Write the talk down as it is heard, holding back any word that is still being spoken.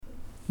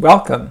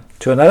Welcome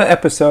to another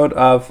episode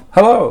of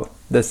Hello,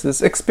 this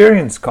is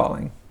Experience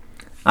Calling.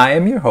 I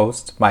am your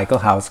host, Michael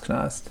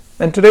Hausknast,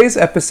 and today's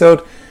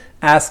episode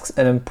asks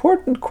an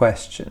important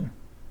question.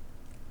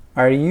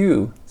 Are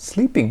you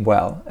sleeping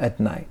well at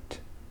night?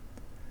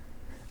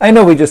 I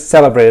know we just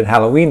celebrated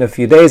Halloween a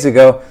few days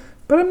ago,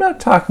 but I'm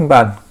not talking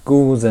about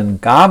ghouls and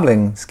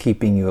goblins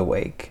keeping you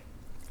awake.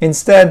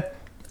 Instead,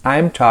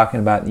 I'm talking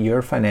about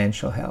your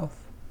financial health.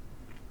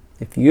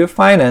 If your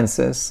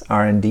finances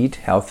are indeed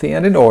healthy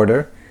and in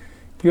order,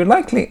 you're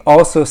likely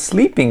also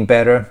sleeping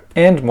better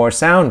and more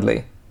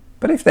soundly.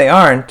 But if they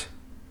aren't,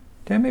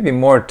 there may be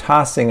more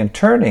tossing and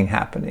turning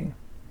happening.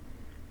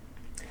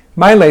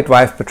 My late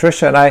wife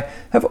Patricia and I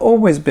have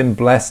always been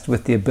blessed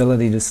with the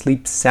ability to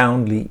sleep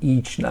soundly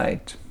each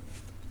night.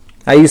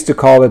 I used to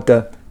call it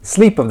the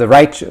sleep of the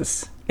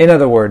righteous. In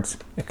other words,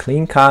 a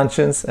clean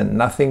conscience and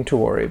nothing to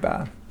worry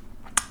about.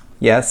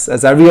 Yes,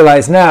 as I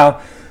realize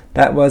now,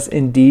 that was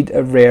indeed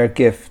a rare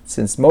gift,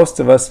 since most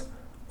of us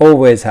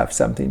always have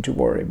something to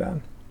worry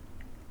about.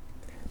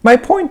 My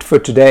point for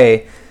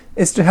today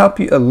is to help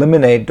you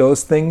eliminate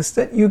those things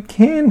that you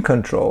can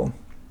control,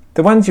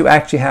 the ones you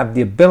actually have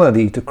the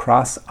ability to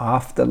cross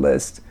off the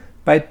list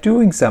by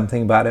doing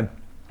something about it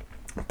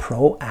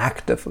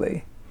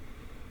proactively.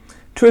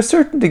 To a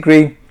certain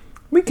degree,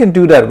 we can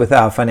do that with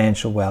our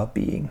financial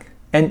well-being.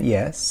 And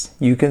yes,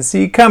 you can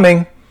see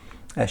coming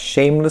a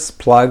shameless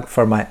plug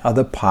for my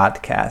other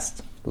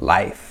podcast,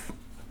 Life.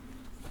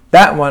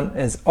 That one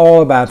is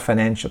all about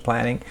financial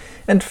planning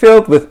and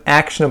filled with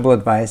actionable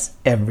advice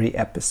every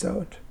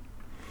episode.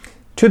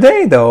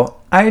 Today, though,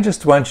 I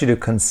just want you to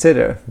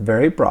consider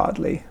very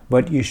broadly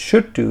what you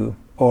should do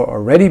or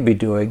already be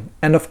doing,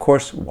 and of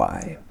course,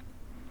 why.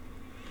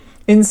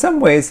 In some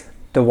ways,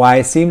 the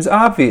why seems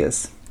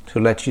obvious, to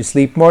let you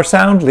sleep more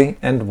soundly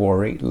and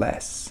worry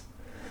less,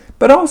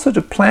 but also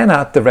to plan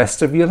out the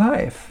rest of your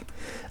life.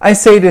 I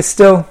say this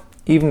still,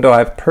 even though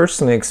I've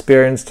personally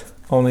experienced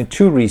only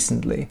too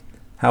recently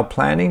how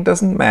planning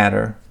doesn't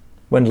matter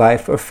when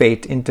life or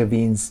fate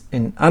intervenes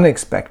in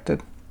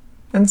unexpected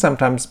and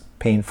sometimes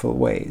painful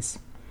ways.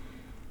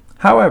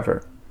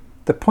 However,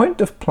 the point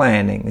of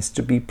planning is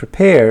to be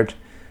prepared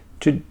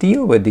to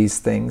deal with these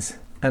things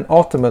and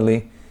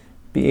ultimately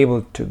be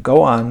able to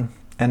go on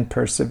and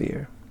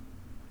persevere.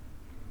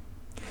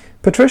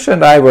 Patricia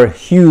and I were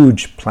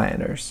huge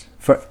planners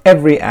for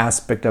every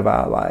aspect of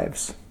our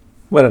lives,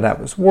 whether that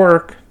was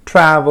work,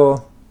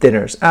 travel,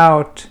 dinners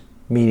out,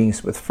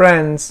 meetings with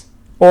friends,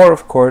 or,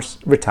 of course,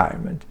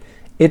 retirement.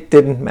 It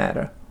didn't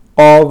matter.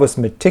 All was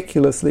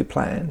meticulously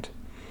planned.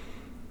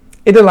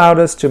 It allowed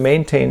us to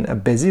maintain a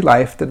busy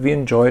life that we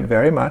enjoyed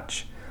very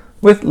much,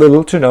 with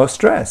little to no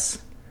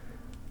stress.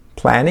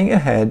 Planning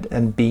ahead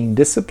and being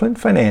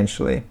disciplined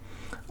financially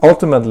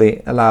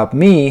ultimately allowed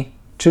me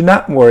to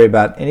not worry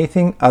about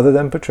anything other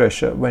than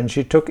Patricia when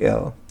she took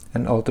ill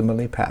and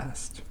ultimately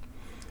passed.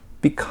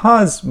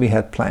 Because we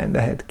had planned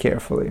ahead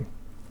carefully,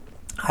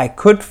 I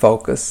could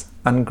focus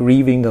on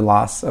grieving the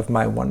loss of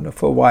my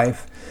wonderful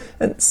wife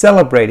and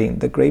celebrating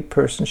the great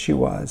person she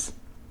was,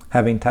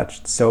 having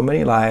touched so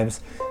many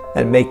lives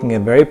and making a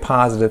very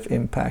positive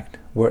impact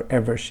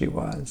wherever she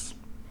was.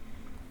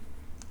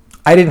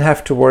 I didn't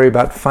have to worry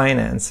about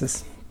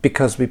finances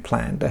because we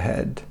planned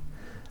ahead.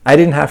 I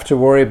didn't have to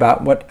worry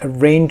about what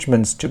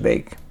arrangements to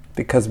make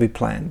because we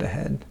planned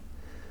ahead.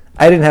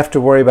 I didn't have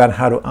to worry about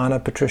how to honor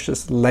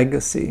Patricia's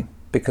legacy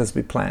because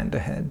we planned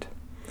ahead.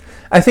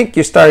 I think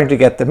you're starting to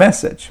get the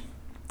message.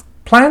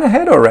 Plan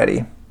ahead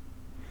already.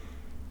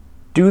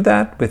 Do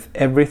that with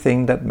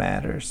everything that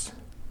matters.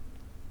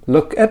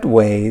 Look at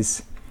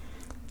ways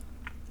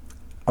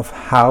of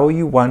how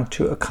you want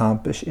to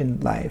accomplish in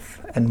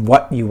life and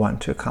what you want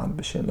to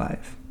accomplish in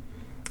life.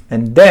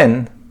 And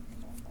then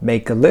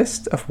make a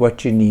list of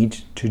what you need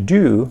to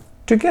do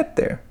to get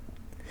there.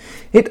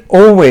 It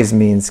always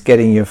means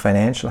getting your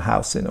financial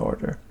house in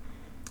order.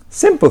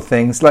 Simple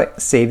things like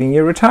saving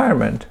your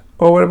retirement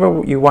or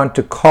whatever you want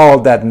to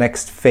call that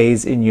next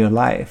phase in your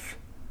life,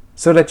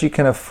 so that you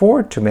can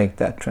afford to make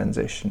that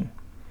transition.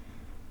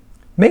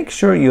 Make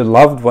sure your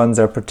loved ones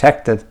are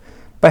protected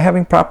by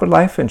having proper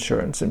life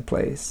insurance in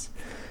place.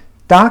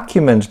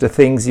 Document the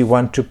things you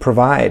want to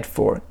provide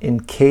for in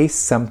case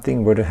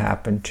something were to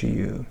happen to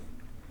you.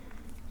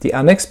 The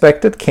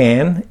unexpected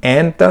can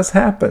and does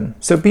happen,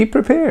 so be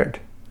prepared.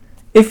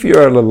 If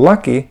you're a little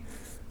lucky,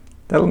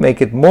 that'll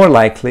make it more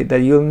likely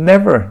that you'll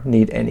never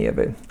need any of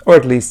it, or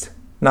at least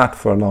not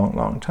for a long,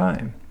 long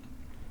time.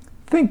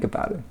 Think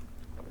about it.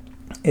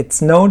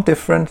 It's no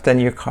different than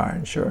your car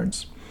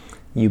insurance.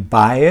 You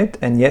buy it,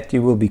 and yet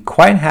you will be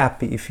quite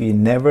happy if you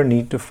never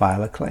need to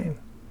file a claim.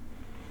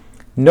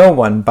 No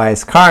one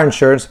buys car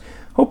insurance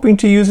hoping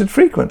to use it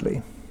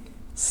frequently.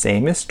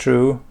 Same is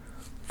true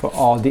for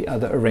all the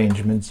other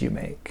arrangements you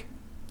make.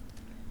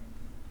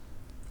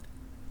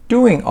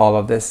 Doing all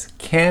of this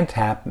can't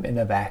happen in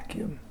a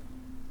vacuum.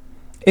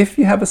 If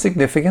you have a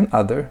significant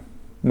other,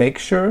 make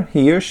sure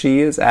he or she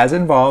is as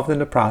involved in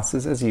the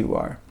process as you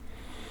are.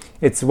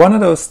 It's one of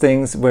those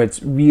things where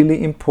it's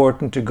really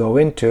important to go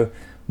into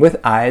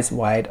with eyes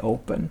wide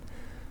open.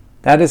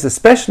 That is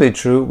especially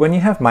true when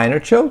you have minor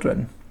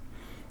children.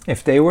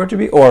 If they were to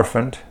be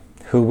orphaned,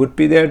 who would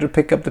be there to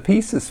pick up the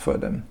pieces for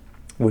them?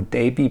 Would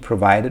they be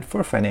provided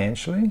for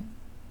financially?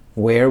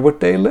 Where would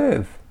they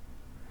live?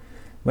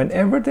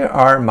 Whenever there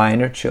are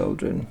minor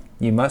children,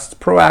 you must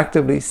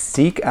proactively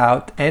seek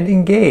out and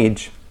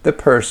engage the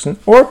person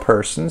or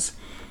persons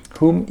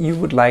whom you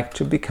would like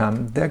to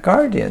become their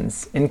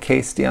guardians in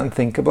case the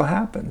unthinkable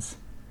happens.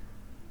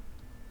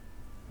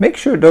 Make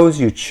sure those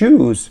you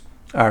choose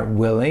are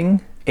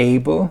willing,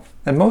 able,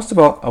 and most of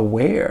all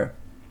aware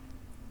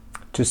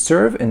to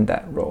serve in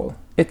that role.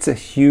 It's a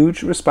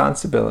huge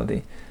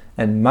responsibility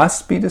and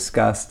must be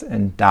discussed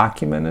and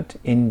documented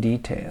in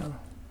detail.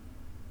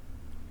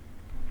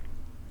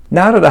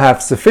 Now that I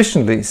have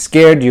sufficiently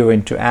scared you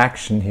into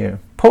action here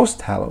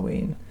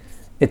post-Halloween,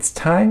 it's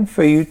time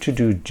for you to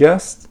do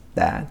just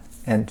that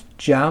and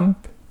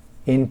jump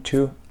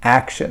into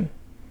action.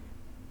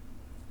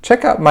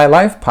 Check out my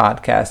live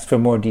podcast for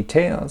more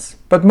details,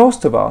 but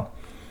most of all,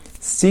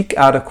 seek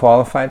out a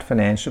qualified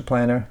financial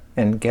planner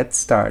and get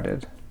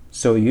started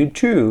so you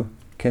too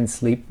can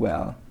sleep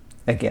well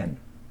again.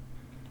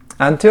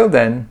 Until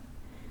then,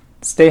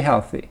 stay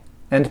healthy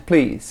and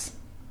please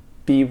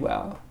be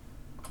well.